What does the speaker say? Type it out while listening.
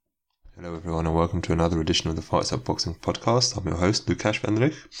Hello everyone and welcome to another edition of the Fights Up Boxing podcast. I'm your host, Lukasz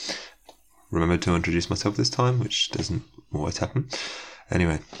Vendrich. Remember to introduce myself this time, which doesn't always happen.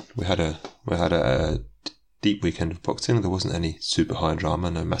 Anyway, we had a deep weekend of boxing. There wasn't any super high drama,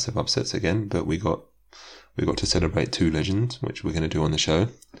 no massive upsets again, but we got to celebrate two legends, which we're going to do on the show.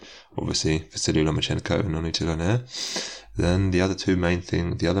 Obviously, Vasily Lomachenko and Donaire. Then the other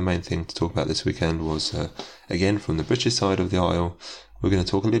main thing to talk about this weekend was, again, from the British side of the aisle, we're going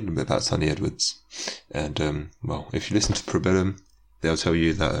to talk a little bit about Sonny Edwards. And, if you listen to Probellum, they'll tell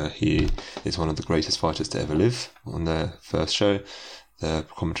you that he is one of the greatest fighters to ever live. On their first show, the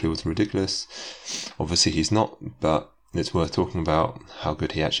commentary was ridiculous. Obviously, he's not, but it's worth talking about how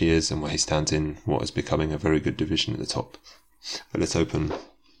good he actually is and where he stands in what is becoming a very good division at the top. But let's open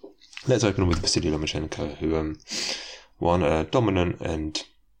with Vasily Lomachenko, who won a dominant and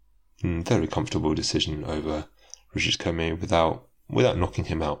very comfortable decision over Commey without knocking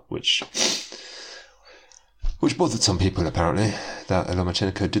him out, which bothered some people apparently, that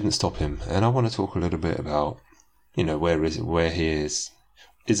Lomachenko didn't stop him. And I want to talk a little bit about, where he is.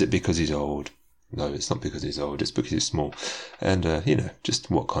 Is it because he's old? No, it's not because he's old, it's because he's small. And,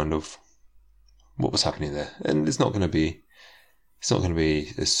 just what was happening there. And it's not going to be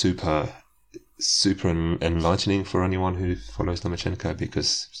a super enlightening for anyone who follows Lomachenko,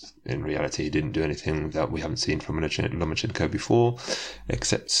 because in reality he didn't do anything that we haven't seen from Lomachenko before,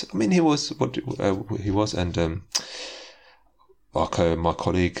 except, he was what he was. And my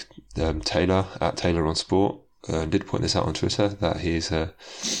colleague Taylor at Taylor on Sport did point this out on Twitter, that his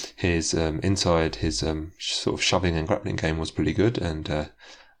inside his sort of shoving and grappling game was pretty good, and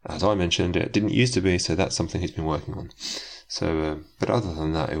as I mentioned, it didn't used to be, so that's something he's been working on. So, but other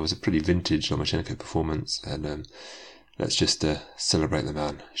than that, it was a pretty vintage Lomachenko performance, and let's just celebrate the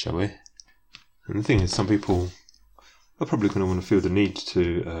man, shall we? And the thing is, some people are probably going to want to feel the need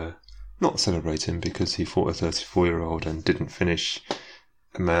to not celebrate him because he fought a 34-year-old and didn't finish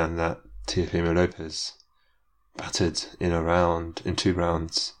a man that Teofimo Lopez battered in 2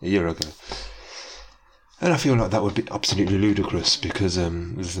 rounds a year ago. And I feel like that would be absolutely ludicrous, because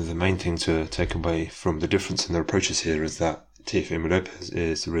the main thing to take away from the difference in their approaches here is that Teofimo Lopez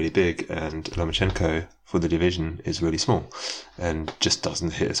is really big and Lomachenko for the division is really small and just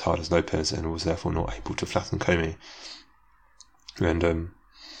doesn't hit as hard as Lopez, and was therefore not able to flatten Commey. And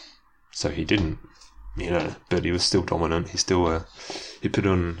so he didn't, but he was still dominant. He still he put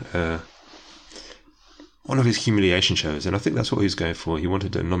on one of his humiliation shows, and I think that's what he was going for. He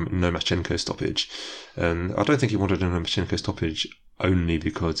wanted a Lomachenko stoppage, and I don't think he wanted a Lomachenko stoppage only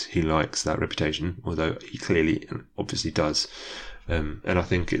because he likes that reputation, although he clearly and obviously does. And I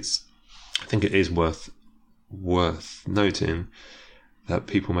think it is worth noting that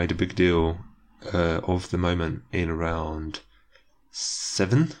people made a big deal of the moment in round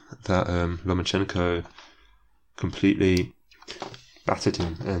 7 that Lomachenko completely battered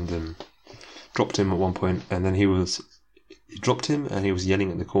him and dropped him at one point, and then he dropped him and he was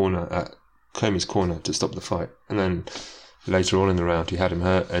yelling at the corner, at Commey's corner, to stop the fight. And then later on in the round he had him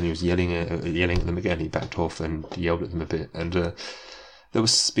hurt and he was yelling at them again. He backed off and yelled at them a bit, and there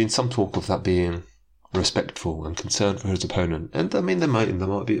was been some talk of that being respectful and concern for his opponent. And there might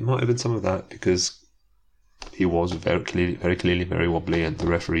have been some of that, because he was very clearly very wobbly, and the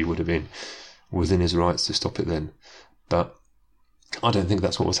referee would have been within his rights to stop it then. But I don't think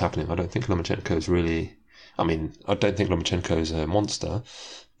that's what was happening. I don't think Lomachenko is really... I don't think Lomachenko is a monster,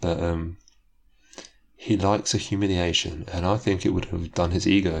 but he likes a humiliation, and I think it would have done his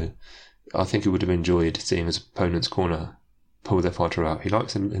ego. I think he would have enjoyed seeing his opponent's corner pull their fighter out. He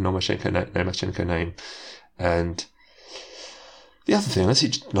likes the Lomachenko name, and the other thing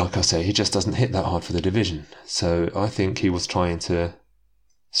is, like I say, he just doesn't hit that hard for the division. So I think he was trying to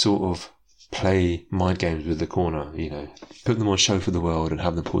sort of play mind games with the corner, put them on show for the world and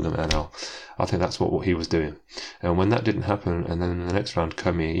have them pull them out. I think that's what he was doing. And when that didn't happen, and then in the next round,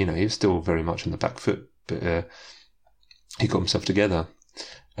 Commey, he was still very much on the back foot, but he got himself together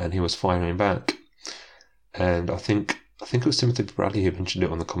and he was firing back. And I think it was Timothy Bradley who mentioned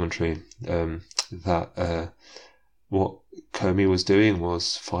it on the commentary, that what Commey was doing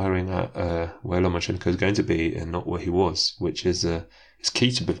was firing at where Lomachenko is going to be and not where he was, which is it's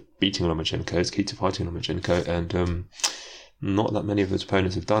key to beating Lomachenko, it's key to fighting Lomachenko, and not that many of his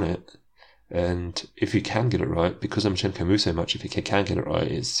opponents have done it. And if you can get it right, because Lomachenko moves so much, if he can get it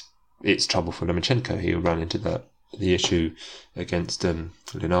right, it's trouble for Lomachenko. He ran into the issue against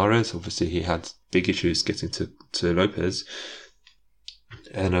Linares. Obviously, he had big issues getting to Lopez.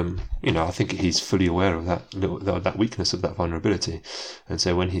 And, I think he's fully aware of that weakness, of that vulnerability. And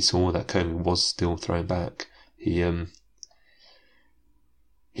so when he saw that Commey was still throwing back, he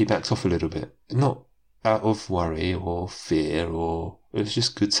he backs off a little bit. Not out of worry or fear, or it's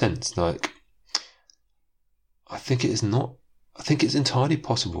just good sense. Like, I think it's entirely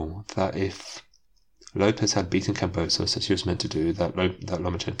possible that if Lopez had beaten Kambosos as he was meant to do, that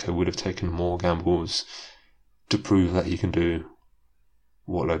Lomachenko would have taken more gambles to prove that he can do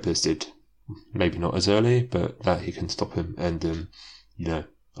what Lopez did. Maybe not as early, but that he can stop him, and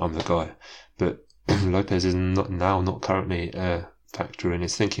I'm the guy. But Lopez is not currently a factor in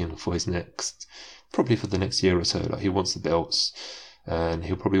his thinking for probably for the next year or so. Like, he wants the belts, and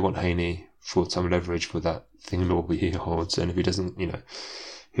he'll probably want Haney for some leverage for that thing he holds. And if he doesn't,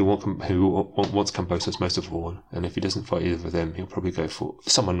 he wants Kambosos most of all. And if he doesn't fight either of them, he'll probably go for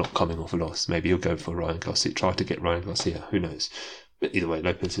someone not coming off a loss. Maybe he'll go for Ryan Garcia, try to get Ryan Garcia. Who knows? But either way,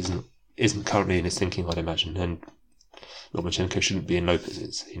 Lopez isn't currently in his thinking, I'd imagine. And Lomachenko shouldn't be in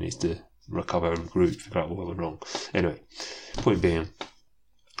Lopez's. He needs to recover and regroup, figure out what went wrong. Anyway, point being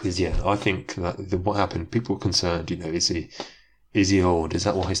is, I think that what happened, people were concerned, is he old? Is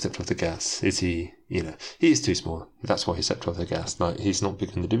that why he stepped off the gas? Is he, he is too small. That's why he stepped off the gas. Like, he's not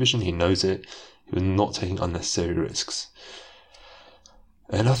big in the division, he knows it. He was not taking unnecessary risks.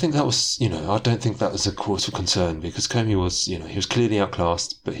 And I think that was, I don't think that was a cause for concern, because Commey was, he was clearly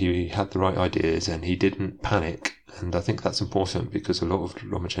outclassed, but he had the right ideas and he didn't panic. And I think that's important, because a lot of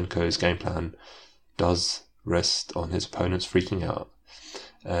Lomachenko's game plan does rest on his opponents freaking out.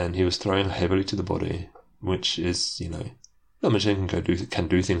 And he was throwing heavily to the body, which is, Lomachenko can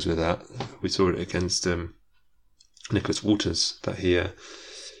do things with that. We saw it against Nicholas Walters, that he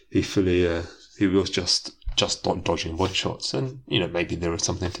was just dodging body shots, and maybe there was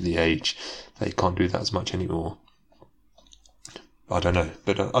something to the age that he can't do that as much anymore. I don't know,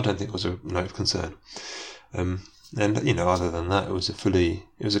 but I don't think it was a note of concern. And other than that, it was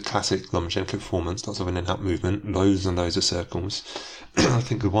a classic Lomachenko performance. Lots of in and out movement, loads and loads of circles. I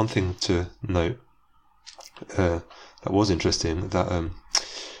think the one thing to note that was interesting, that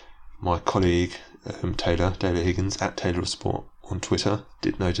my colleague Taylor Higgins at Taylor of Sport on Twitter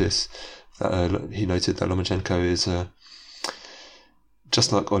did notice that he noted that Lomachenko is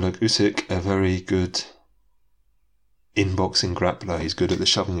just like Oleg Usyk, a very good in-boxing grappler. He's good at the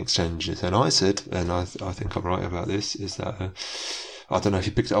shoving exchanges. And I said, and I think I'm right about this, is that I don't know if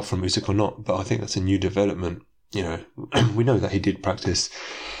he picked it up from Usyk or not, but I think that's a new development. We know that he did practice,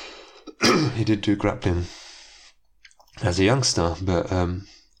 he did do grappling as a youngster, but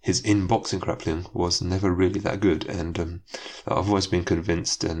his in-boxing grappling was never really that good. And I've always been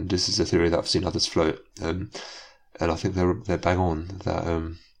convinced, and this is a theory that I've seen others float, and I think they're bang on,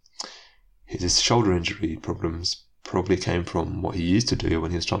 that his shoulder injury problems probably came from what he used to do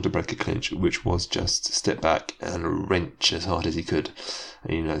when he was trying to break a clinch, which was just step back and wrench as hard as he could.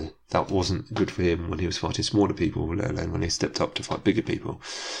 And, that wasn't good for him when he was fighting smaller people, let alone when he stepped up to fight bigger people.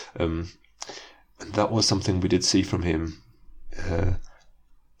 And that was something we did see from him,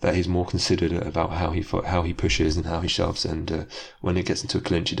 that he's more considered about how he pushes and how he shoves, and when it gets into a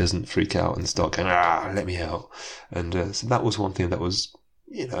clinch, he doesn't freak out and start going, let me out. And so that was one thing that was,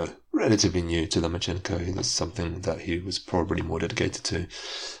 relatively new to Lomachenko. That's something that he was probably more dedicated to.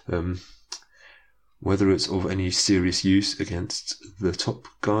 Whether it's of any serious use against the top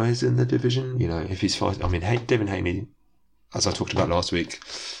guys in the division, if he's fighting, Devin Haney, as I talked about last week,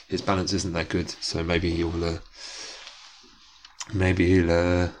 his balance isn't that good, so maybe he'll have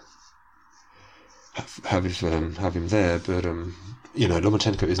him there. But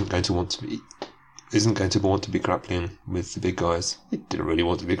Lomachenko isn't going to want to be grappling with the big guys. He didn't really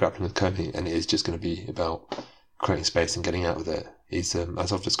want to be grappling with Commey, and it is just going to be about creating space and getting out of there. He's,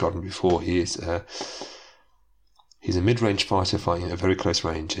 as I've described him before, he's a mid-range fighter fighting at a very close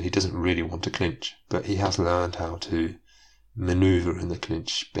range, and he doesn't really want to clinch, but he has learned how to maneuver in the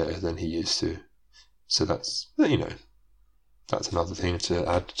clinch better than he used to. So that's another thing to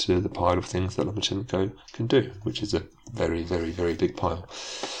add to the pile of things that Lomachenko can do, which is a very, very, very big pile.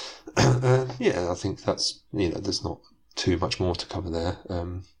 I think that's, there's not too much more to cover there.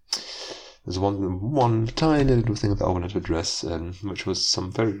 There's one tiny little thing that I wanted to address, which was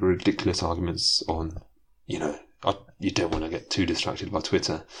some very ridiculous arguments on, you don't want to get too distracted by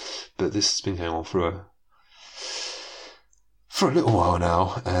Twitter, but this has been going on for a little while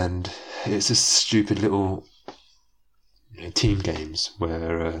now, and it's this stupid little team games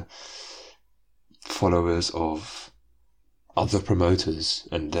where followers of other promoters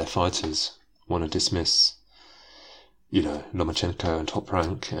and their fighters want to dismiss, Lomachenko and Top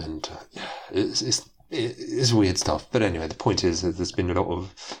Rank, and it's weird stuff. But anyway, the point is that there's been a lot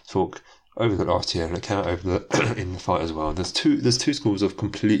of talk over the last year, and it came out over the in the fight as well. There's two schools of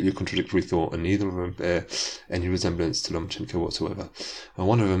completely contradictory thought, and neither of them bear any resemblance to Lomachenko whatsoever. And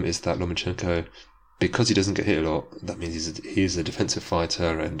one of them is that Lomachenko, because he doesn't get hit a lot, that means he's a defensive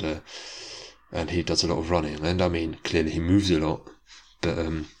fighter, and he does a lot of running. And I mean, clearly he moves a lot,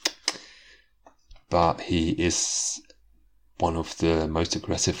 but he is one of the most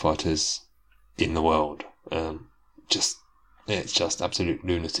aggressive fighters in the world. It's just absolute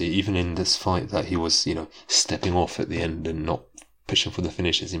lunacy. Even in this fight that he was, stepping off at the end and not pushing for the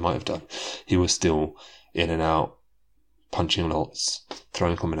finish as he might have done, he was still in and out, punching lots,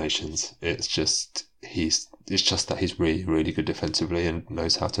 throwing combinations. It's just that he's really, really good defensively and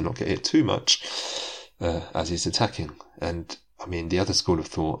knows how to not get hit too much as he's attacking. And I mean, the other school of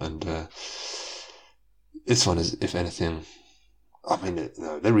thought, and this one is, if anything, I mean,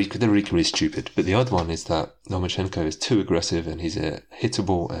 no, they're equally stupid. But the other one is that Lomachenko is too aggressive, and he's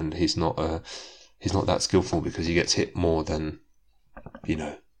hittable, and he's not that skillful because he gets hit more than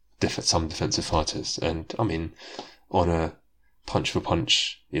some defensive fighters. And I mean, on a punch for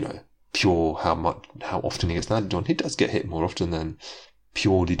punch, pure how often he gets landed on, he does get hit more often than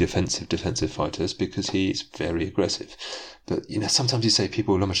purely defensive fighters because he's very aggressive. But sometimes you say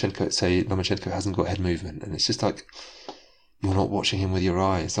Lomachenko hasn't got head movement, and it's just like, you're not watching him with your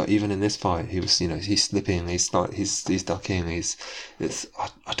eyes. Like, even in this fight, he was, he's slipping, he's ducking, I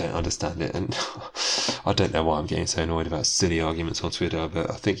don't understand it. And I don't know why I'm getting so annoyed about silly arguments on Twitter,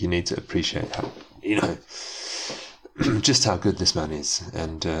 but I think you need to appreciate how, just how good this man is.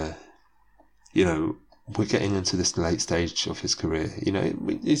 And, we're getting into this late stage of his career.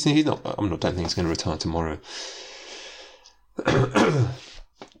 He's not, I don't think he's going to retire tomorrow. But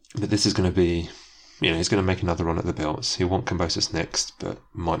this is going to be, he's going to make another run at the belts. He'll want Kambosos next, but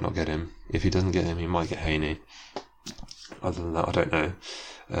might not get him. If he doesn't get him, he might get Haney. Other than that, I don't know.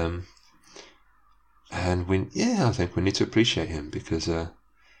 I think we need to appreciate him because I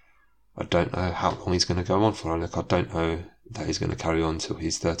don't know how long he's going to go on for. I don't know that he's going to carry on till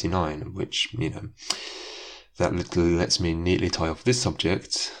he's 39, which, that lets me neatly tie off this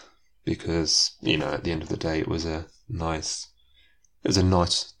subject because, at the end of the day, it was a nice,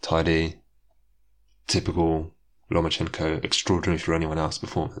 tidy, typical Lomachenko, extraordinary for anyone else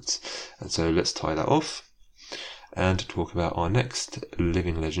performance. And so let's tie that off and talk about our next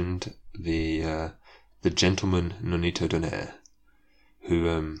living legend, the gentleman Nonito Donaire,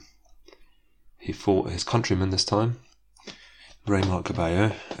 who he fought his countryman this time, Raymond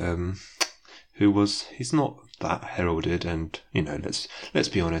Gaballo, he's not that heralded, and let's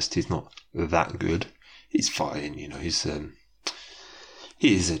be honest, he's not that good. He's fine, he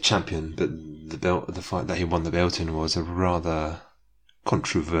is a champion, but the fight that he won the belt in was a rather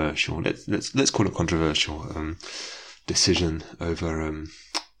controversial, let's call it controversial, decision over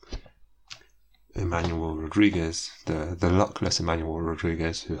Emmanuel Rodriguez, the luckless Emmanuel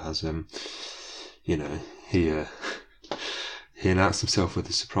Rodriguez, who has he announced himself with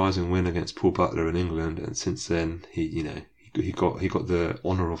a surprising win against Paul Butler in England, and since then he got the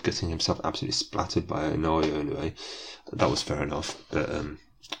honour of getting himself absolutely splattered by Onoyo anyway. That was fair enough, but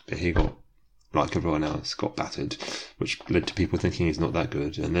he got, like everyone else, got battered, which led to people thinking he's not that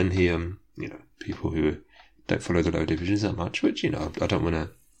good. And then he, people who don't follow the lower divisions that much, which, I don't want to,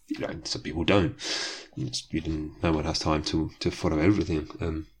 some people don't. No one has time to follow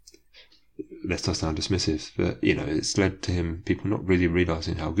everything. Lest I sound dismissive, but it's led to him, people not really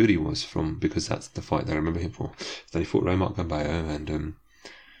realising how good he was because that's the fight that I remember him for. Then he fought Raymond Gaballo and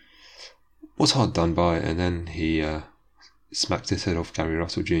was hard done by, and then he smacked his head off Gary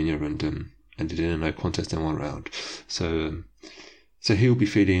Russell Jr. and ended in a no contest in one round. So he'll be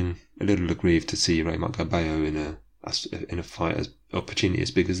feeling a little aggrieved to see Raymond Gaballo in a fight as opportunity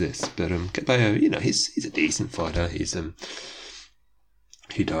as big as this. But Gaballo, he's a decent fighter. He's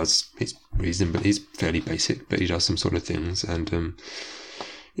fairly basic, but he does some sort of things. And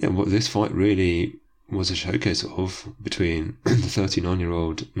what this fight really was a showcase of between the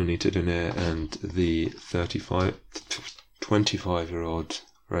 39-year-old Nonito Donaire and the 25-year-old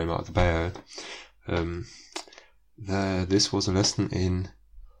Raymond Gaballo. This was a lesson in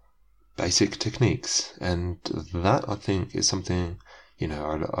basic techniques, and that, I think, is something, I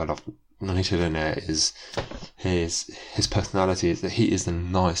love. Nonito Donaire is his personality is that he is the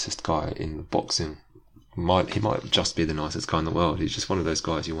nicest guy in boxing. He might just be the nicest guy in the world. He's just one of those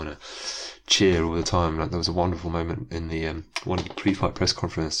guys you want to cheer all the time. Like, there was a wonderful moment in the one of the pre-fight press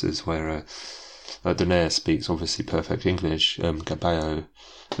conferences where Donaire speaks obviously perfect English, Gaballo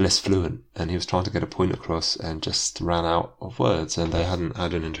less fluent, and he was trying to get a point across and just ran out of words, and they hadn't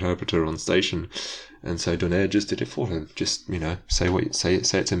had an interpreter on station, and so Donaire just did it for him. Just, say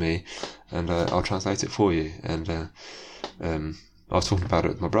it to me, and I'll translate it for you. And I was talking about it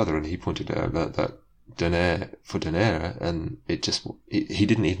with my brother, and he pointed out that Donaire, and he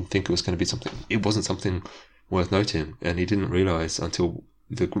didn't even think it was going to be something. It wasn't something worth noting, and he didn't realise until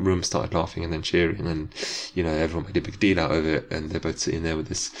the room started laughing and then cheering, and everyone made a big deal out of it, and they're both sitting there with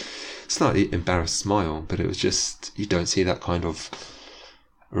this slightly embarrassed smile. But it was just, you don't see that kind of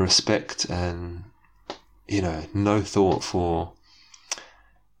respect and no thought for.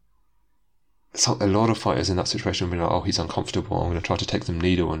 So a lot of fighters in that situation will be like, oh, he's uncomfortable, I'm going to try to take the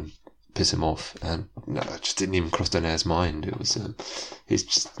needle and piss him off, and no, it just didn't even cross Donaire's mind. It was he's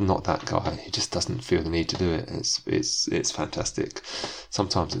just not that guy. He just doesn't feel the need to do it. It's fantastic.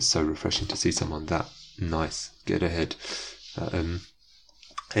 Sometimes it's so refreshing to see someone that nice get ahead.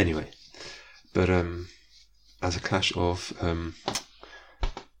 Anyway, but as a clash of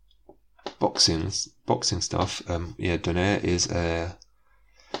boxing stuff, Donaire is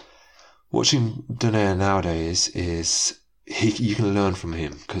watching Donaire nowadays is you can learn from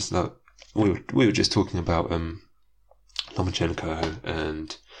him, because we were just talking about Lomachenko,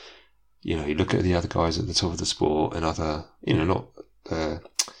 and you look at the other guys at the top of the sport and other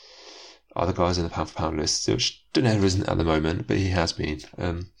other guys in the pound for pound list, which Donaire isn't at the moment, but he has been.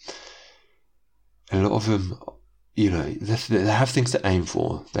 A lot of them, they have things to aim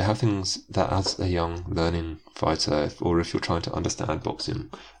for. They have things that, as a young learning fighter, or if you're trying to understand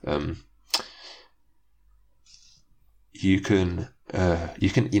boxing, you can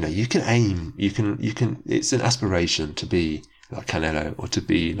aim. It's an aspiration to be like Canelo, or to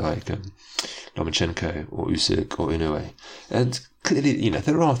be like Lomachenko or Usyk or Inoue. And clearly,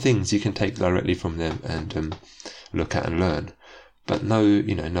 there are things you can take directly from them and look at and learn. But no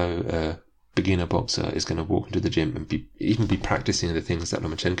beginner boxer is going to walk into the gym and be practicing the things that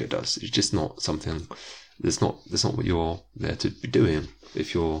Lomachenko does. It's just not something. That's not what you're there to be doing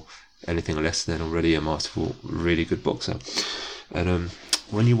if you're anything less than already a masterful, really good boxer. And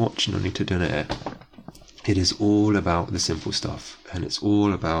when you watch Nonito Donaire, it is all about the simple stuff, and it's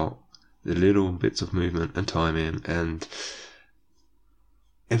all about the little bits of movement and timing and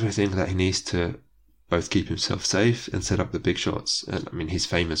everything that he needs to both keep himself safe and set up the big shots. And I mean, he's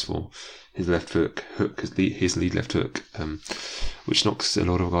famous for his left hook, his lead left hook, which knocks a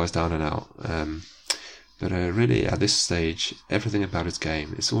lot of guys down and out. But really, at this stage, everything about his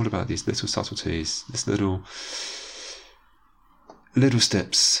game, it's all about these little subtleties, these little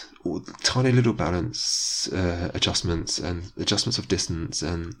steps, tiny little balance adjustments and adjustments of distance.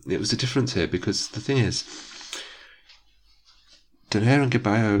 And it was a difference here, because the thing is, Donaire and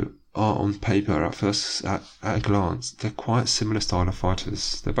Gaballo are on paper, at first, at a glance, they're quite similar style of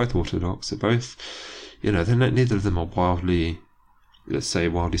fighters. They're both orthodox. They're both, neither of them are wildly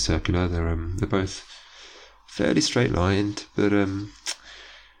circular. They're both fairly straight lined, but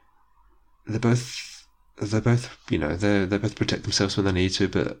they both protect themselves when they need to,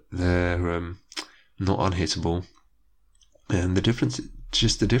 but they're not unhittable. And the difference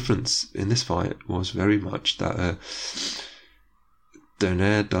in this fight was very much that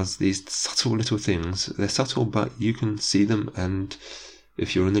Donaire does these subtle little things. They're subtle, but you can see them, and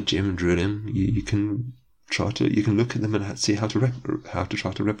if you're in the gym drilling, you can look at them and see how to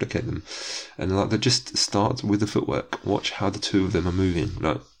try to replicate them. And they just start with the footwork. Watch how the two of them are moving.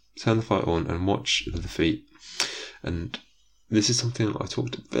 Turn the fight on and watch the feet. And this is something I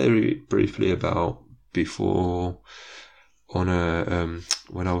talked very briefly about before on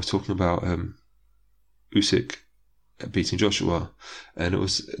when I was talking about Usyk beating Joshua, and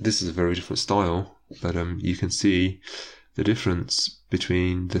this is a very different style, but you can see the difference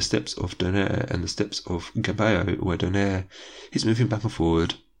between the steps of Donaire and the steps of Gaballo, where Donaire, he's moving back and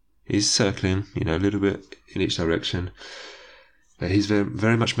forward, he's circling, a little bit in each direction. He's very,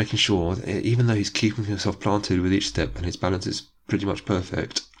 very much making sure that even though he's keeping himself planted with each step and his balance is pretty much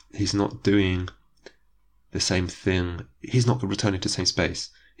perfect, he's not doing the same thing. He's not returning to the same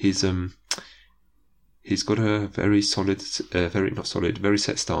space. He's got a very solid, very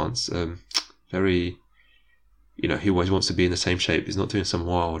set stance. Very, he always wants to be in the same shape. He's not doing some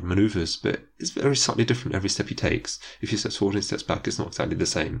wild maneuvers, but it's very slightly different every step he takes. If he steps forward and steps back, it's not exactly the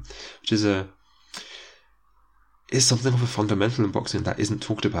same, which is something of a fundamental in boxing that isn't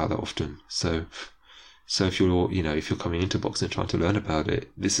talked about that often. So if you're coming into boxing and trying to learn about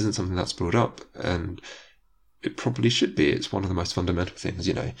it, this isn't something that's brought up, and it probably should be. It's one of the most fundamental things,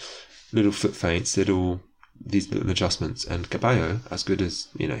 little foot feints, little these little adjustments. And Gaballo, as good as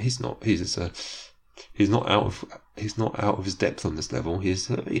he's not out of his depth on this level. He's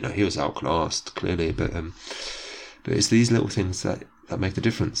he was outclassed clearly, but it's these little things that make the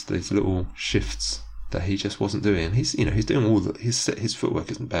difference. These little shifts that he just wasn't doing. He's doing all his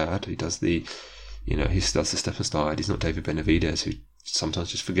footwork isn't bad. He does the he does the step and slide. He's not David Benavidez, who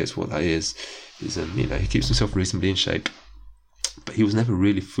sometimes just forgets what that is. He's he keeps himself reasonably in shape, but he was never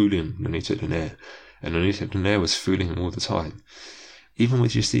really fooling Nonito Donaire, and Nonito Donaire was fooling him all the time, even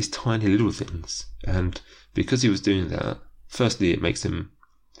with just these tiny little things. And because he was doing that, firstly, it makes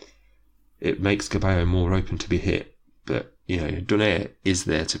Gaballo more open to be hit. But Donaire is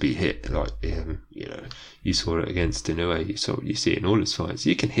there to be hit. Like you saw it against Donaire. You see it in all his fights.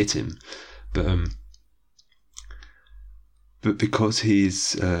 You can hit him, but because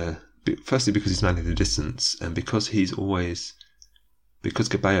he's firstly because he's manning the distance, and because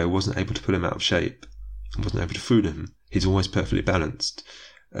Gaballo wasn't able to pull him out of shape, and wasn't able to fool him, he's always perfectly balanced.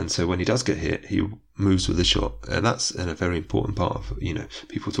 And so when he does get hit, he moves with the shot, and that's a very important part of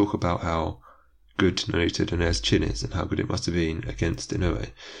people talk about how good Nonito Donaire's chin is and how good it must have been against Inoue.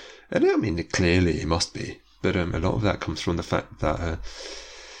 And I mean, clearly it must be, but a lot of that comes from the fact that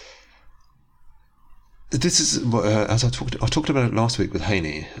this is as I talked about it last week with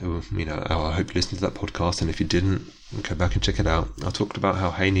Haney. I hope you listened to that podcast, and if you didn't, go back and check it out. I talked about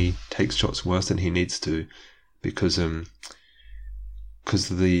how Haney takes shots worse than he needs to because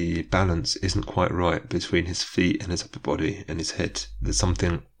the balance isn't quite right between his feet and his upper body and his head. There's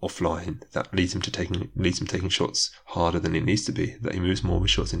something offline that leads him taking shots harder than it needs to be, that he moves more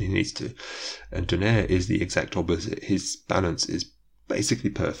with shots than he needs to. And Donaire is the exact opposite. His balance is basically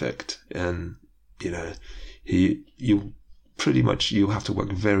perfect, and you have to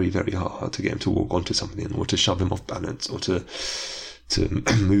work very, very hard to get him to walk onto something, or to shove him off balance, or to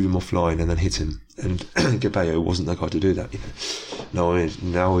move him offline and then hit him. And Gaballo wasn't the guy to do that. Naoya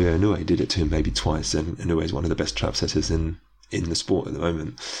Inoue did it to him maybe twice, and Inoue is one of the best trap setters in the sport at the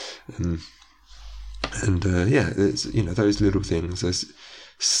moment. It's, those little things, those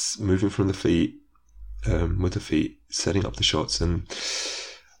moving from the feet, with the feet, setting up the shots. And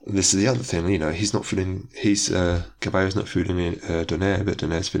this is the other thing, he's not fooling, Gaballo's not fooling Donaire, but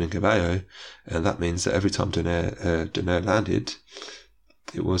Donaire's fooling Gaballo, and that means that every time Donaire landed,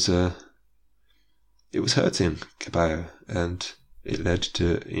 it was hurting Gaballo, and it led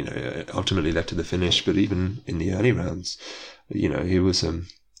to, it ultimately led to the finish. But even in the early rounds, he was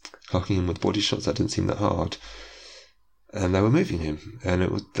clocking him with body shots that didn't seem that hard, and they were moving him. And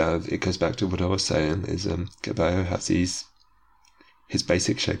it goes back to what I was saying, is Gaballo has his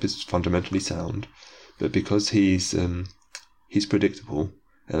basic shape is fundamentally sound, but because he's predictable,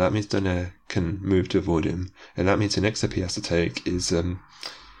 and that means Donaire can move to avoid him, and that means the next step he has to take is a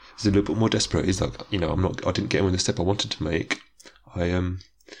little bit more desperate. He's like, I didn't get him with the step I wanted to make. I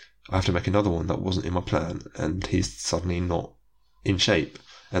have to make another one that wasn't in my plan, and he's suddenly not in shape,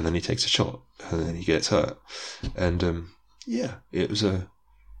 and then he takes a shot, and then he gets hurt, and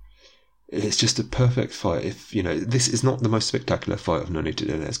it's just a perfect fight. If this is not the most spectacular fight of Nonito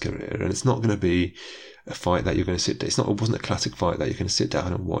Donaire's career, and it's not going to be a fight that you're going to sit down. It wasn't a classic fight that you're going to sit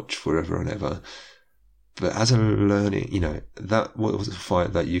down and watch forever and ever. But as a learning, that was a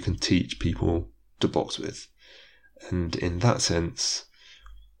fight that you can teach people to box with, and in that sense,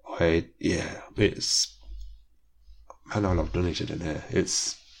 I love Nonito Donaire.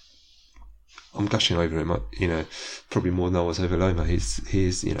 I'm gushing over him, probably more than I was over Loma.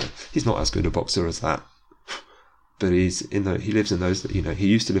 He's not as good a boxer as that, but he lives in those, he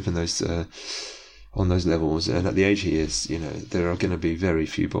used to live in those, on those levels, and at the age he is, there are going to be very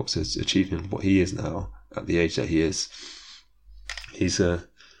few boxers achieving what he is now at the age that he is. He's got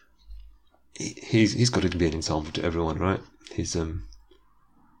to be an example to everyone, right? He's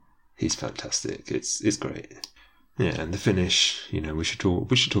fantastic. It's great. Yeah, and the finish, we should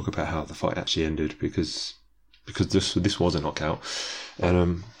talk about how the fight actually ended, because this was a knockout,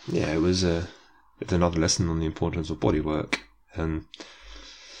 and it was another lesson on the importance of body work, and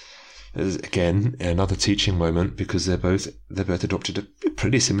again another teaching moment, because they both adopted a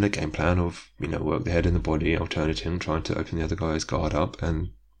pretty similar game plan of work the head and the body, alternating, trying to open the other guy's guard up, and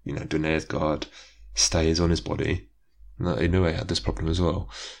Donaire's guard stays on his body. Inoue had this problem as well.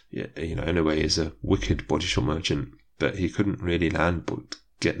 Yeah, Inoue is a wicked body shot merchant, but he couldn't really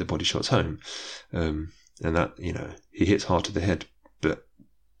get the body shots home, and that he hits hard to the head, but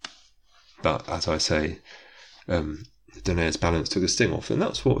as I say, Donaire's balance took the sting off, and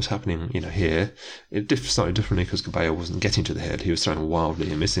that's what was happening. Here it started differently because Gaballo wasn't getting to the head. He was throwing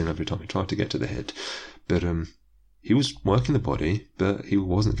wildly and missing every time he tried to get to the head, but he was working the body, but he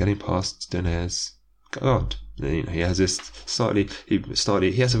wasn't getting past Donaire's guard. You know, he has this he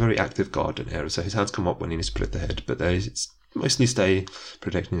has a very active guard in area, so his hands come up when he needs to split the head, but they mostly stay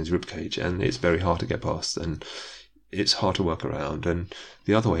protecting his ribcage, and it's very hard to get past, and it's hard to work around. And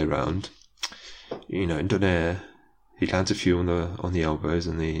the other way around, you know, in Donaire, he lands a few on the elbows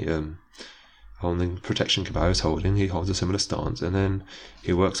and on the protection Gaballo is holding. He holds a similar stance, and then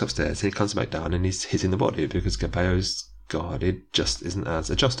he works upstairs, and he comes back down, and he's hitting the body because Gaballo's guard, it just isn't as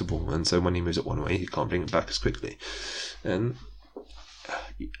adjustable, and so when he moves it one way, he can't bring it back as quickly, and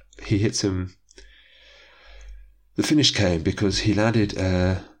he hits him. The finish came because he landed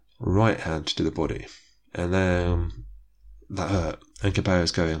a right hand to the body, and then that hurt, and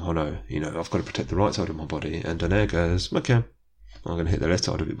Gaballo's going, oh no, you know, I've got to protect the right side of my body, and Donaire goes, okay, I'm going to hit the left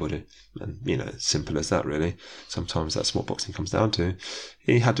side of your body. And, you know, simple as that, really. Sometimes that's what boxing comes down to.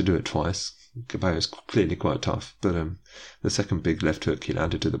 He had to do it twice. Gaballo's clearly quite tough, but the second big left hook he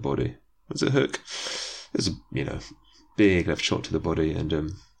landed to the body was a hook. It was a, you know, big left shot to the body,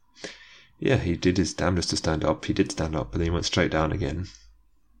 and yeah, he did his damnedest to stand up. He did stand up, but then he went straight down again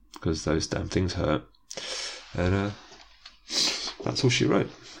because those damn things hurt. And that's all she wrote.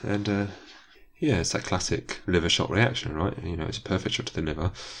 And yeah, it's that classic liver shot reaction, right? You know, it's a perfect shot to the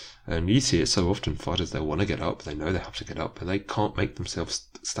liver. And you see it so often, fighters, they want to get up, they know they have to get up, and they can't make themselves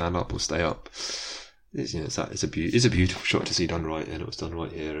stand up or stay up. It's, you know, it's a beautiful shot to see done right, and it was done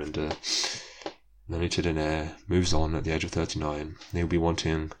right here. And Nonito Donaire moves on at the age of 39. He'll be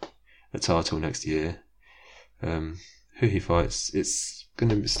wanting a title next year. Who he fights, it's going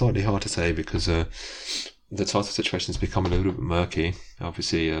to be slightly hard to say because the title situation has become a little bit murky.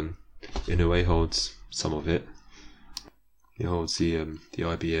 Obviously, Inoue holds some of it. He holds the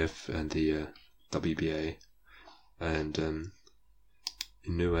IBF and the WBA, and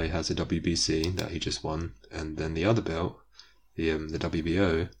Inoue has a WBC that he just won, and then the other belt, the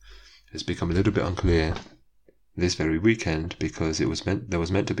WBO, has become a little bit unclear this very weekend because there was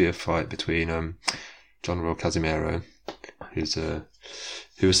meant to be a fight between John Roel Casimero,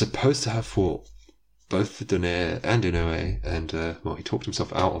 who was supposed to have fought both Donaire and Inoue, and well, he talked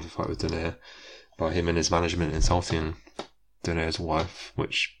himself out of a fight with Donaire by him and his management insulting Donaire's wife,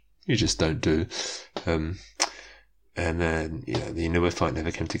 which you just don't do. And then, you know, the Inoue fight never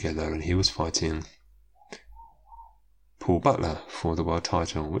came together, and he was fighting Paul Butler for the world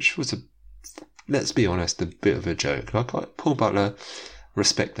title, which was let's be honest, a bit of a joke. Like Paul Butler,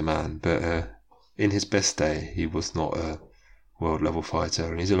 respect the man, but in his best day, he was not a world level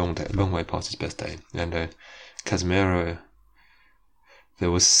fighter, and he's a long way past his best day. And Casimero,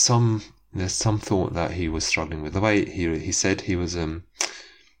 there's some thought that he was struggling with the weight. He said he was ill.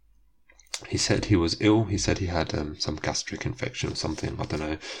 He said he had some gastric infection or something. I don't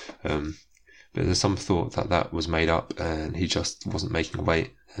know. But there's some thought that was made up, and he just wasn't making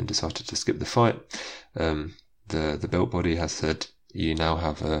weight and decided to skip the fight. The belt body has said you now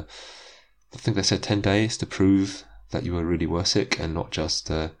have I think they said 10 days to prove that you really were sick and not just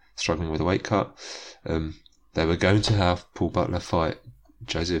struggling with a weight cut. They were going to have Paul Butler fight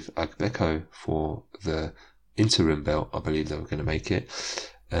Joseph Agbeko for the interim belt. I believe they were going to make it,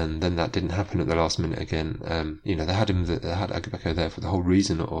 and then that didn't happen at the last minute again. You know, they had Agbeko there for the whole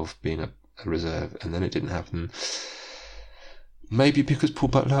reason of being a reserve, and then it didn't happen. Maybe because Paul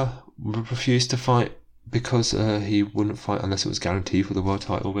Butler refused to fight because he wouldn't fight unless it was guaranteed for the world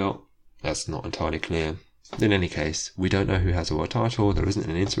title belt. That's not entirely clear. In any case, we don't know who has a world title. There isn't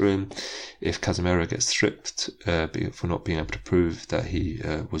an interim. If Casimero gets stripped for not being able to prove that he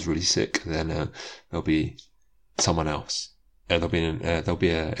was really sick, then there'll be someone else. There'll be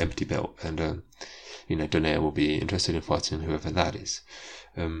an empty belt, and you know, Donaire will be interested in fighting whoever that is.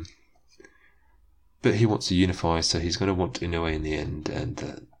 But he wants to unify, so he's going to want Inoue in the end,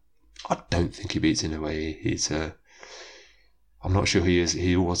 and I don't think he beats Inoue. I'm not sure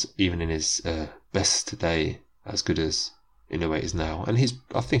he was even in his best day as good as Inoue is now, and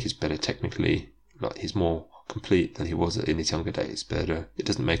I think he's better technically. Like, he's more complete than he was in his younger days, but it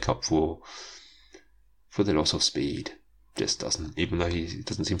doesn't make up for the loss of speed. Just doesn't. Even though he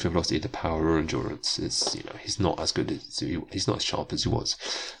doesn't seem to have lost either power or endurance, he's not as good as he's not as sharp as he was.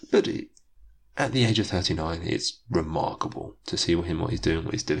 But at the age of 39, it's remarkable to see what he's doing,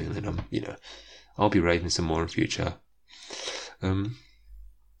 and I'll be raving some more in future.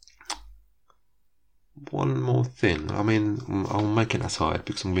 One more thing. I mean, I'll make an aside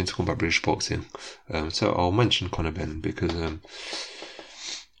because I'm going to talk about British boxing. So I'll mention Conor Benn because,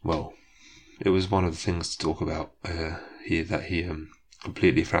 well, it was one of the things to talk about here that he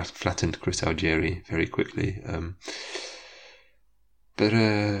completely flattened Chris Algieri very quickly. But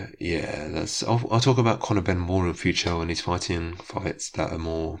yeah, I'll talk about Conor Benn more in future when he's fighting fights that are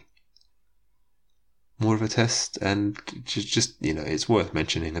more more of a test, and just it's worth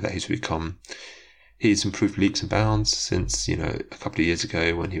mentioning that he's improved leaps and bounds since a couple of years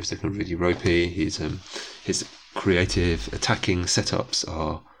ago when he was looking really ropey. His creative attacking setups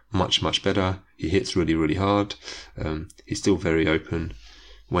are much better. He hits really, really hard. He's still very open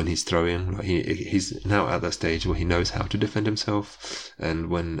when he's throwing. Like he's now at that stage where he knows how to defend himself. And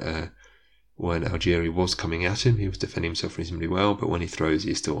when Algieri was coming at him, he was defending himself reasonably well. But when he throws,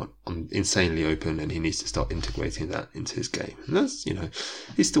 he's still insanely open, and he needs to start integrating that into his game. And that's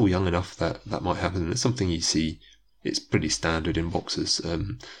he's still young enough that might happen. And it's something you see. It's pretty standard in boxers.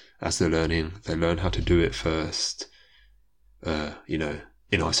 As they're learning, they learn how to do it first.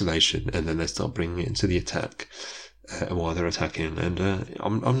 In isolation, and then they start bringing it into the attack while they're attacking. And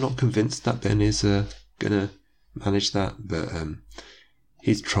I'm not convinced that Ben is gonna manage that, but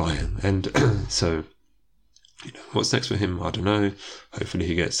he's trying. And so, what's next for him? I don't know. Hopefully,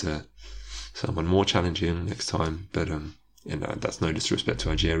 he gets someone more challenging next time. But that's no disrespect to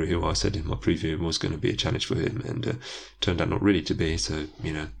Algieri, who I said in my preview was going to be a challenge for him, and turned out not really to be. So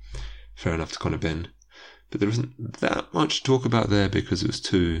fair enough to Conor Ben. But there isn't that much to talk about there because it was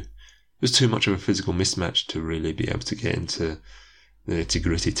too much of a physical mismatch to really be able to get into the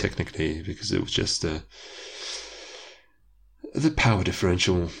nitty-gritty technically, because it was just the power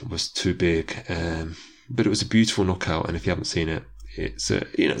differential was too big. But it was a beautiful knockout, and if you haven't seen it, it's a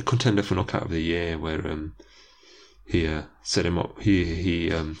contender for knockout of the year, where he set him up. He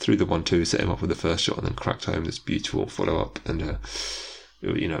threw the 1-2, set him up with the first shot, and then cracked home this beautiful follow-up. And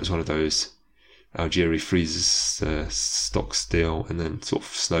it was one of those. Algieri freezes stock still and then sort of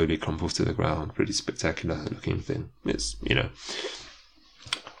slowly crumbles to the ground. Pretty spectacular looking thing. It's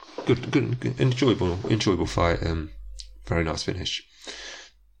good, enjoyable fight. Very nice finish.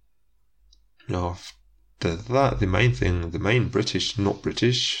 After that, the main British, not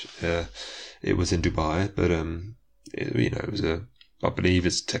British, it was in Dubai, but it was I believe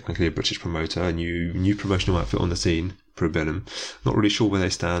it's technically a British promoter, a new promotional outfit on the scene, Probellum. Not really sure where they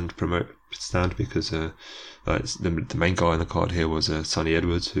stand because the main guy on the card here was Sonny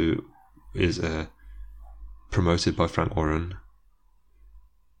Edwards, who is promoted by Frank Warren,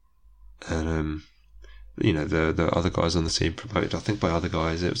 and the other guys on the scene promoted, I think, by other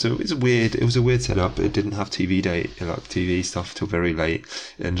guys. It was a weird setup. It didn't have TV stuff till very late.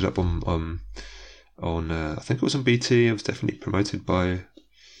 It ended up on I think it was on BT. It was definitely promoted by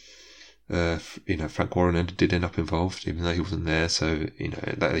Frank Warren, and did end up involved even though he wasn't there. So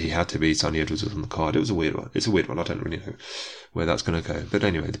that he had to be. Sonny Edwards was on the card. It was a weird one. It's a weird one. I don't really know where that's going to go. But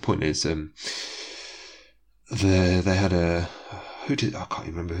anyway, the point is, they had I can't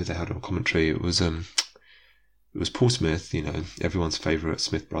remember who they had on commentary. It was Paul Smith, everyone's favourite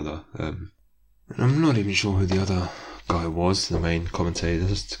Smith brother. I'm not even sure who the other guy was, the main commentator.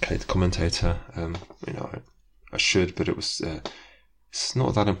 I should, but it was. It's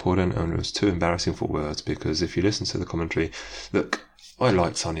not that important, and it was too embarrassing for words, because if you listen to the commentary, look, I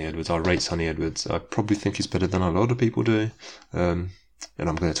like Sonny Edwards. I rate Sonny Edwards. I probably think he's better than a lot of people do. And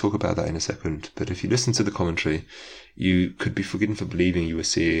I'm going to talk about that in a second. But if you listen to the commentary, you could be forgiven for believing you were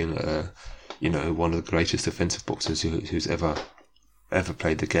seeing, one of the greatest offensive boxers who's ever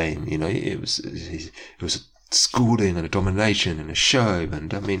played the game. It was a schooling and a domination and a show,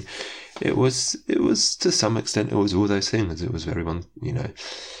 and I mean, it was to some extent, it was all those things. It was very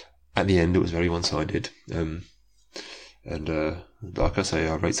at the end, it was very one-sided. And like I say,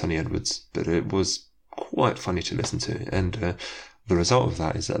 I rate Sonny Edwards, but it was quite funny to listen to. And the result of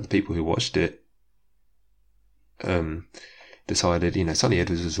that is that the people who watched it decided, Sonny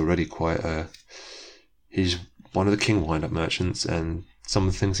Edwards was already quite he's one of the king wind-up merchants, and some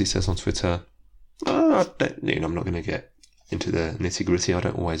of the things he says on Twitter, I'm not going to get into the nitty-gritty. I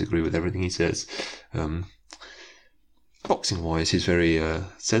don't always agree with everything he says. Boxing-wise, he's very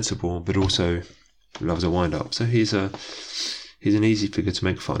sensible, but also loves a wind-up. So he's an easy figure to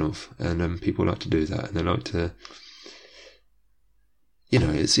make fun of, and people like to do that, and they like to.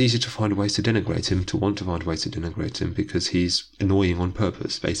 It's easy to find ways to denigrate him, because he's annoying on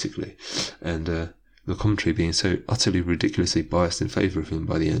purpose, basically. And the commentary being so utterly ridiculously biased in favour of him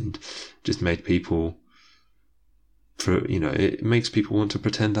by the end just made people. It makes people want to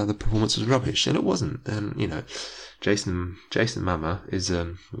pretend that the performance was rubbish, and it wasn't. And Jason Mama is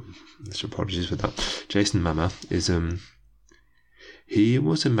apologies for that. Jason Mama is he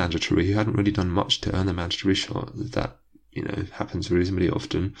was a mandatory. He hadn't really done much to earn a mandatory shot. That happens reasonably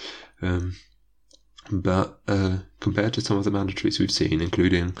often. But compared to some of the mandatories we've seen,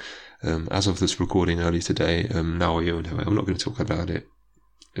 including as of this recording earlier today, Naoya, I'm not going to talk about it.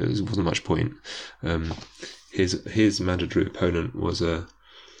 There wasn't much point. His mandatory opponent was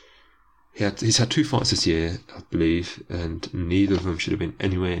he's had 2 fights this year, I believe, and neither of them should have been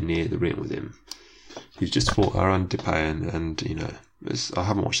anywhere near the ring with him. He's just fought Aaron Depayan, and I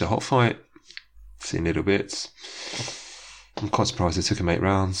haven't watched the hot fight, seen little bits. I'm quite surprised it took him 8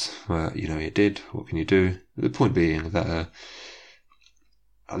 rounds. It did. What can you do? The point being that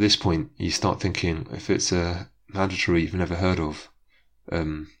at this point you start thinking, if it's a mandatory you've never heard of,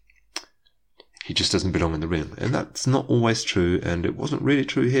 he just doesn't belong in the ring, and that's not always true. And it wasn't really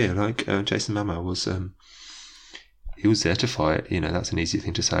true here. Like Jason Mama was, he was there to fight. That's an easy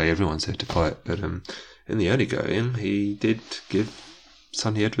thing to say. Everyone's there to fight, but in the early going, he did give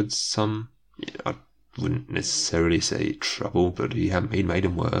Sonny Edwards some. I wouldn't necessarily say trouble, but he made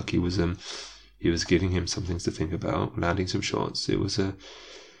him work. He was giving him some things to think about, landing some shots. He was a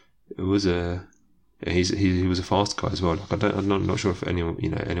fast guy as well. Like I'm not sure if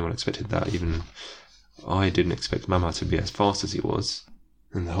anyone expected that. Even I didn't expect Mama to be as fast as he was.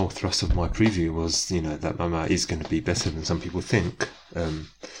 And the whole thrust of my preview was, that Mama is going to be better than some people think.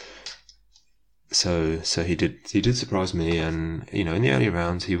 So he did surprise me, and in the early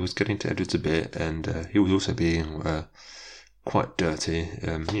rounds he was getting to Edwards a bit, and he was also being quite dirty,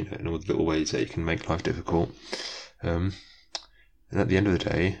 in all the little ways that you can make life difficult. And at the end of the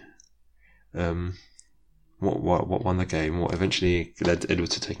day, what won the game, what eventually led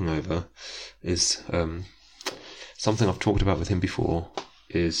Edwards to taking over, is something I've talked about with him before.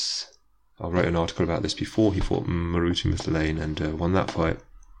 I wrote an article about this before he fought Maruti Muthlane and won that fight,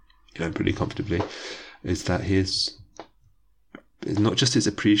 pretty comfortably. Is that it's not just his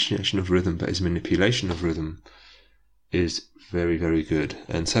appreciation of rhythm, but his manipulation of rhythm is very, very good,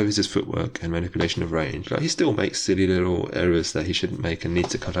 and so is his footwork and manipulation of range. Like, he still makes silly little errors that he shouldn't make and needs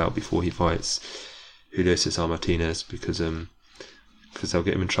to cut out before he fights Julio Cesar Martinez, because they'll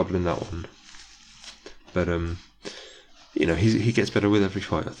get him in trouble in that one. But he gets better with every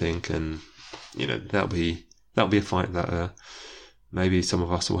fight, I think, and that'll be a fight that maybe some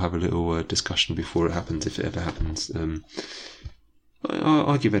of us will have a little discussion before it happens, if it ever happens.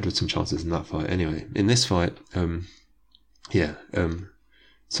 I'll give Edwards some chances in that fight. Anyway, in this fight,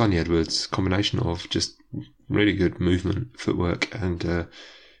 Sonny Edwards, combination of just really good movement, footwork, and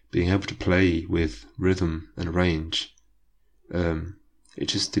being able to play with rhythm and range, it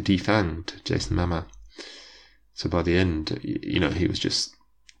just defanged Jason Mama. So by the end, he was just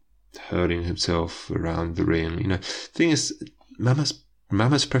hurling himself around the ring. The thing is,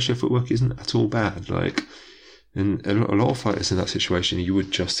 Mama's pressure footwork isn't at all bad. Like, in a lot of fighters in that situation, you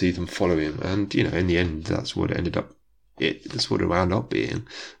would just see them follow him, and in the end, that's what it ended up. That's what it wound up being.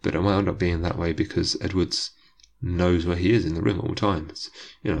 But it wound up being that way because Edwards knows where he is in the ring at all times.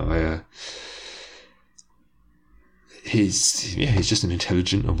 He's just an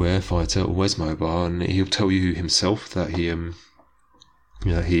intelligent, aware fighter, always mobile, and he'll tell you himself that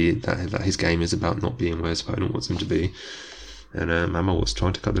that his game is about not being where his opponent wants him to be. And Mama was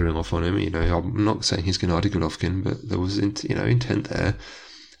trying to cut the ring off on him. I'm not saying he's Gennady Golovkin, but there was intent there,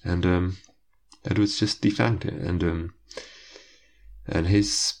 and Edwards just defanged it. And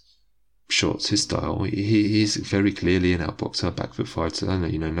his shots, his style, he's very clearly an outboxer, back foot fighter.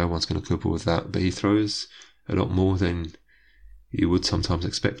 No one's going to quibble with that. But he throws a lot more than you would sometimes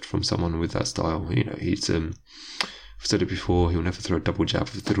expect from someone with that style. He's I've said it before, he'll never throw a double jab.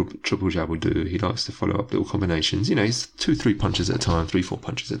 If a triple jab will do, he likes to follow up little combinations. He's 2-3 punches at a time, 3-4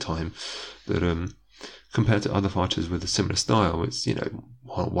 punches at a time. But compared to other fighters with a similar style, it's,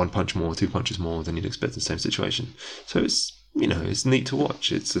 1 punch more, 2 punches more than you'd expect in the same situation. So it's, it's neat to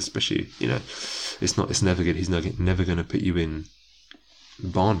watch. It's especially, it's never good. He's never going to put you in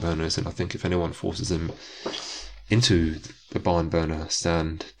barn burners. And I think if anyone forces him into the barn burner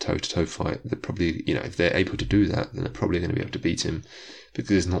stand toe-to-toe fight, they're probably, if they're able to do that, then they're probably going to be able to beat him,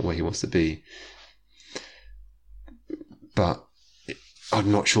 because it's not where he wants to be. But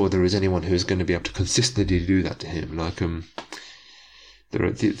I'm not sure there is anyone who's going to be able to consistently do that to him. Like, the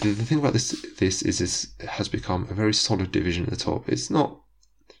thing about this is this has become a very solid division at the top. It's not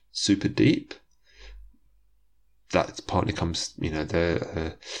super deep. That partly comes,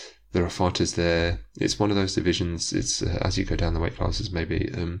 there are fighters there. It's one of those divisions. It's as you go down the weight classes, maybe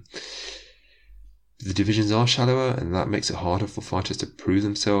the divisions are shallower, and that makes it harder for fighters to prove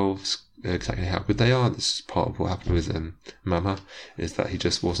themselves exactly how good they are. This is part of what happened with Mama, is that he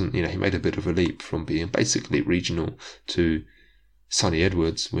just wasn't. He made a bit of a leap from being basically regional to Sonny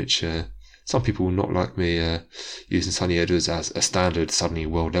Edwards, which some people will not like me using Sonny Edwards as a standard suddenly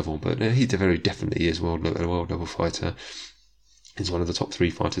world level, but he very definitely is a world level fighter. He's one of the top 3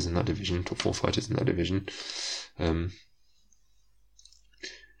 fighters in that division, top 4 fighters in that division.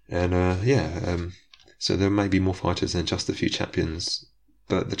 So there may be more fighters than just a few champions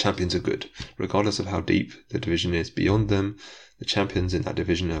but the champions are good. Regardless of how deep the division is beyond them, the champions in that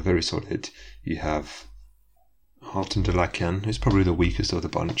division are very solid. You have Artem Delakian, who's probably the weakest of the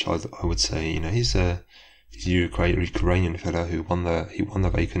bunch, I would say. He's a Ukrainian fellow who won the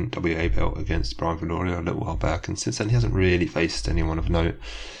vacant WA belt against Brian Viloria a little while back, and since then he hasn't really faced anyone of note.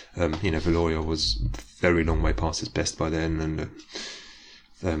 Viloria was very long way past his best by then,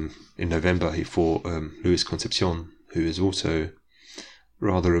 and in November he fought Luis Concepcion, who is also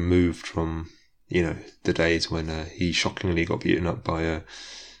rather removed from the days when he shockingly got beaten up by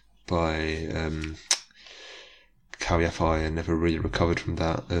Kawiafai and never really recovered from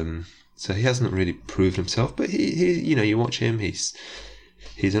that. So he hasn't really proved himself, but he you watch him, he's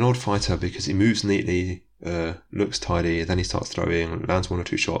an odd fighter because he moves neatly, looks tidy, then he starts throwing, lands one or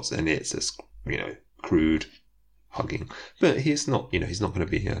two shots, and it's just crude hugging. But he's not he's not going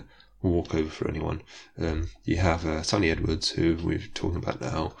to be a walkover for anyone. You have Sonny Edwards, who we're talking about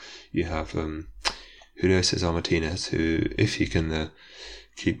now. You have Julio Cesar Martinez, who, if he can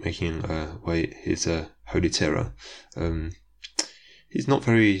keep making weight, is holy terror. He's not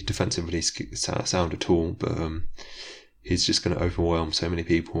very defensively sound at all, but he's just going to overwhelm so many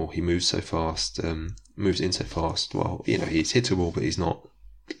people. He moves so fast, moves in so fast. Well, he's hittable, but he's not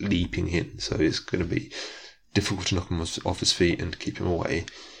leaping in, so it's going to be difficult to knock him off his feet and keep him away.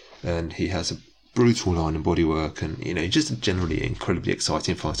 And he has a brutal line and bodywork, and just a generally incredibly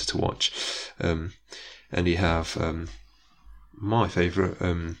exciting fighter to watch. And you have my favourite,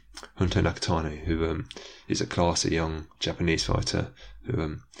 Hunter Nakatani, who is a classy young Japanese fighter,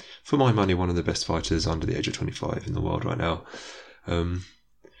 who, for my money, one of the best fighters under the age of 25 in the world right now. And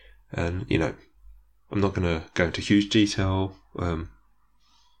I'm not going to go into huge detail.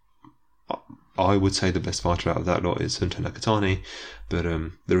 I would say the best fighter out of that lot is Hunter Nakatani, but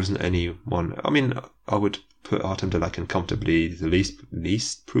there isn't anyone. I mean, I would put Artem Delakian comfortably the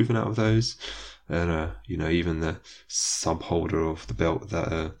least proven out of those, and even the sub holder of the belt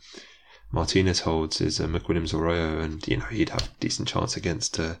that Martinez holds is McWilliams Arroyo, and he'd have a decent chance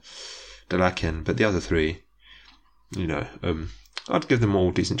against Delakian. But the other three, I'd give them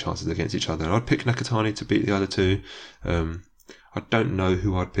all decent chances against each other. I'd pick Nakatani to beat the other two. I don't know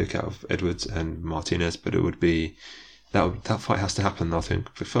who I'd pick out of Edwards and Martinez, but it would be that fight has to happen, I think.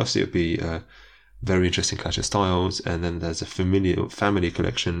 But firstly, it would be a very interesting clash of styles, and then there's a family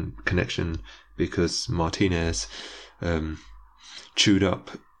connection because Martinez chewed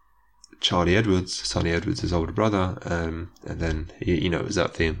up Sonny Edwards' older brother, and then it was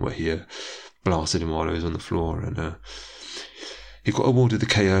that thing where he blasted him while he was on the floor, and he got awarded the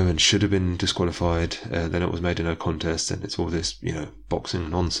KO and should have been disqualified. Then it was made a no contest, and it's all this, boxing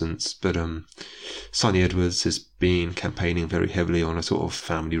nonsense. But Sonny Edwards has been campaigning very heavily on a sort of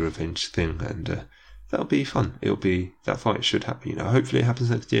family revenge thing, and that'll be fun. That fight should happen. Hopefully it happens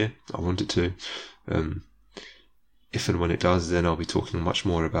next year. I want it to. If and when it does, then I'll be talking much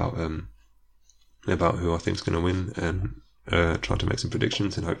more about who I think is going to win, and try to make some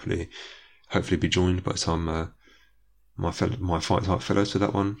predictions, and hopefully be joined by some. My fight type fellows for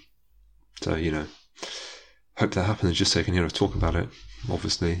that one. So, hope that happens just so you can hear us talk about it,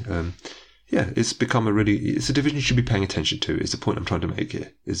 obviously. It's become it's a division you should be paying attention to, is the point I'm trying to make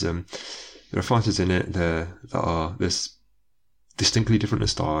here. There are fighters in it that are this distinctly different in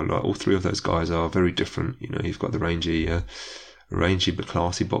style. Like, all three of those guys are very different. You've got the rangy but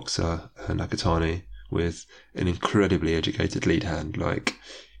classy boxer, Nakatani, with an incredibly educated lead hand. Like,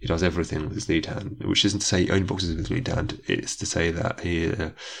 he does everything with his lead hand, which isn't to say he only boxes with his lead hand. It's to say that he,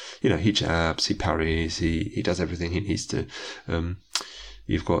 he jabs, he parries, he does everything he needs to.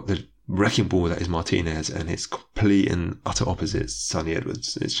 You've got the wrecking ball that is Martinez, and it's complete and utter opposite Sonny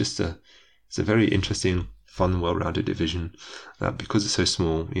Edwards. It's it's a very interesting, fun, well-rounded division that, because it's so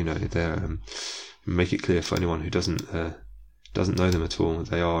small, they make it clear for anyone who doesn't know them at all.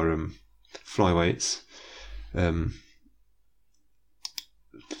 They are flyweights.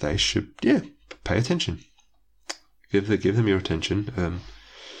 They should, pay attention. Give them your attention.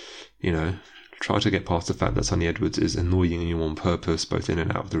 Try to get past the fact that Sonny Edwards is annoying you on purpose, both in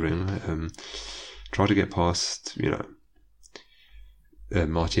and out of the ring. Try to get past,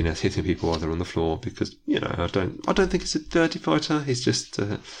 Martinez hitting people while they're on the floor, because I don't think it's a dirty fighter. He's just,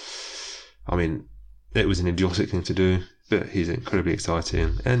 it was an idiotic thing to do, but he's incredibly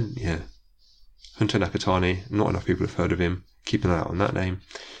exciting. And Hunter Nakatani, not enough people have heard of him. Keep an eye out on that name.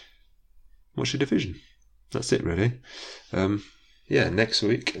 Watch the division. That's it, really. Next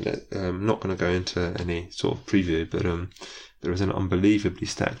week, I'm not going to go into any sort of preview, but there is an unbelievably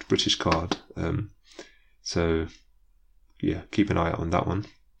stacked British card. Keep an eye out on that one.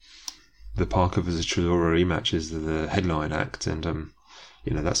 The Parker vs. Chisora rematch is the headline act, and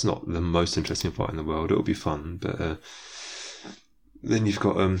that's not the most interesting fight in the world. It'll be fun, but then you've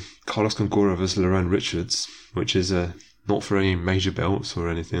got Carlos Congora versus Lerone Richards, which is not for any major belts or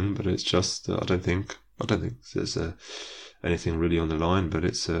anything, but it's just I don't think there's anything really on the line, but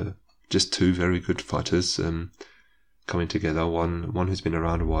it's just two very good fighters coming together. One who's been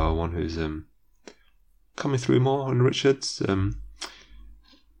around a while, one who's coming through more on Richards.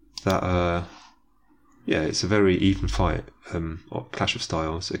 It's a very even fight, clash of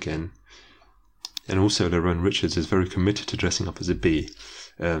styles again. And also Lerone Richards is very committed to dressing up as a bee.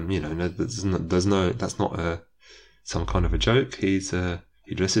 That's not some kind of a joke. He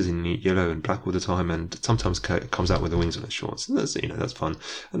dresses in yellow and black all the time, and sometimes comes out with the wings on his shorts. And that's fun.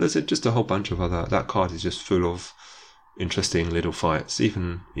 And there's just a whole bunch of other. That card is just full of interesting little fights.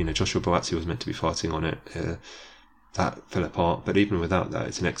 Even Joshua Boazzi was meant to be fighting on it. That fell apart. But even without that,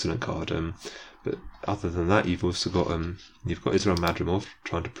 it's an excellent card. But other than that, you've also got Israel Madrimov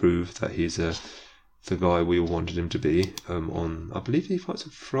trying to prove that he's the guy we all wanted him to be. I believe he fights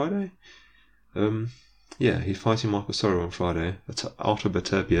on Friday. He's fighting Michael Soro on Friday. Artur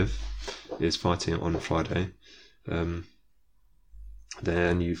Beterbiev is fighting on Friday. Then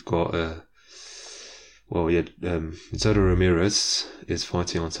you've got Zoda Ramirez is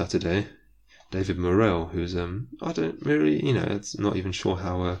fighting on Saturday. David Morrell, who's I don't really, it's not even sure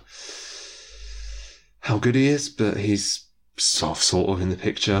how good he is, but he's sort of in the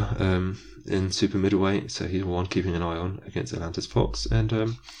picture in super middleweight, so he's one keeping an eye on against Atlantis Fox.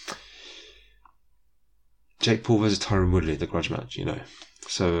 And Jake Paul versus Tyron Woodley, the grudge match,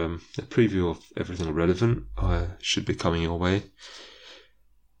 So a preview of everything relevant should be coming your way.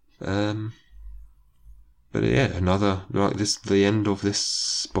 But yeah, the end of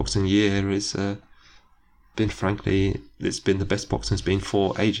this boxing year is it's been the best boxing's been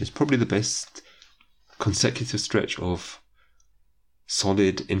for ages. Probably the best consecutive stretch of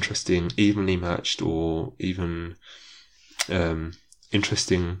solid, interesting, evenly matched, or even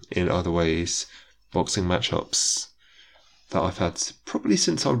interesting in other ways boxing matchups that I've had probably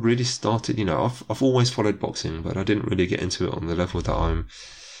since I really started. I've always followed boxing, but I didn't really get into it on the level that I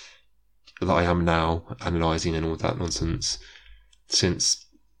am now, analysing and all that nonsense, since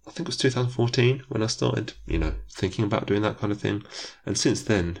I think it was 2014 when I started, thinking about doing that kind of thing. And since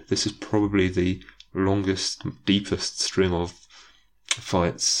then, this is probably the longest, deepest string of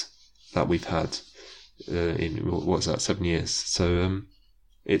fights that we've had in 7 years. So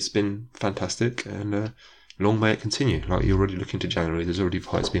it's been fantastic, and long may it continue. Like, you're already looking to January, there's already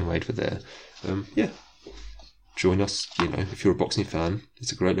fights being made for there. Join us, if you're a boxing fan.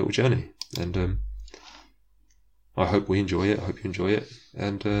 It's a great little journey, and I hope we enjoy it. I hope you enjoy it,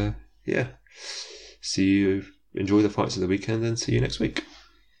 and see you, enjoy the fights of the weekend, and see you next week.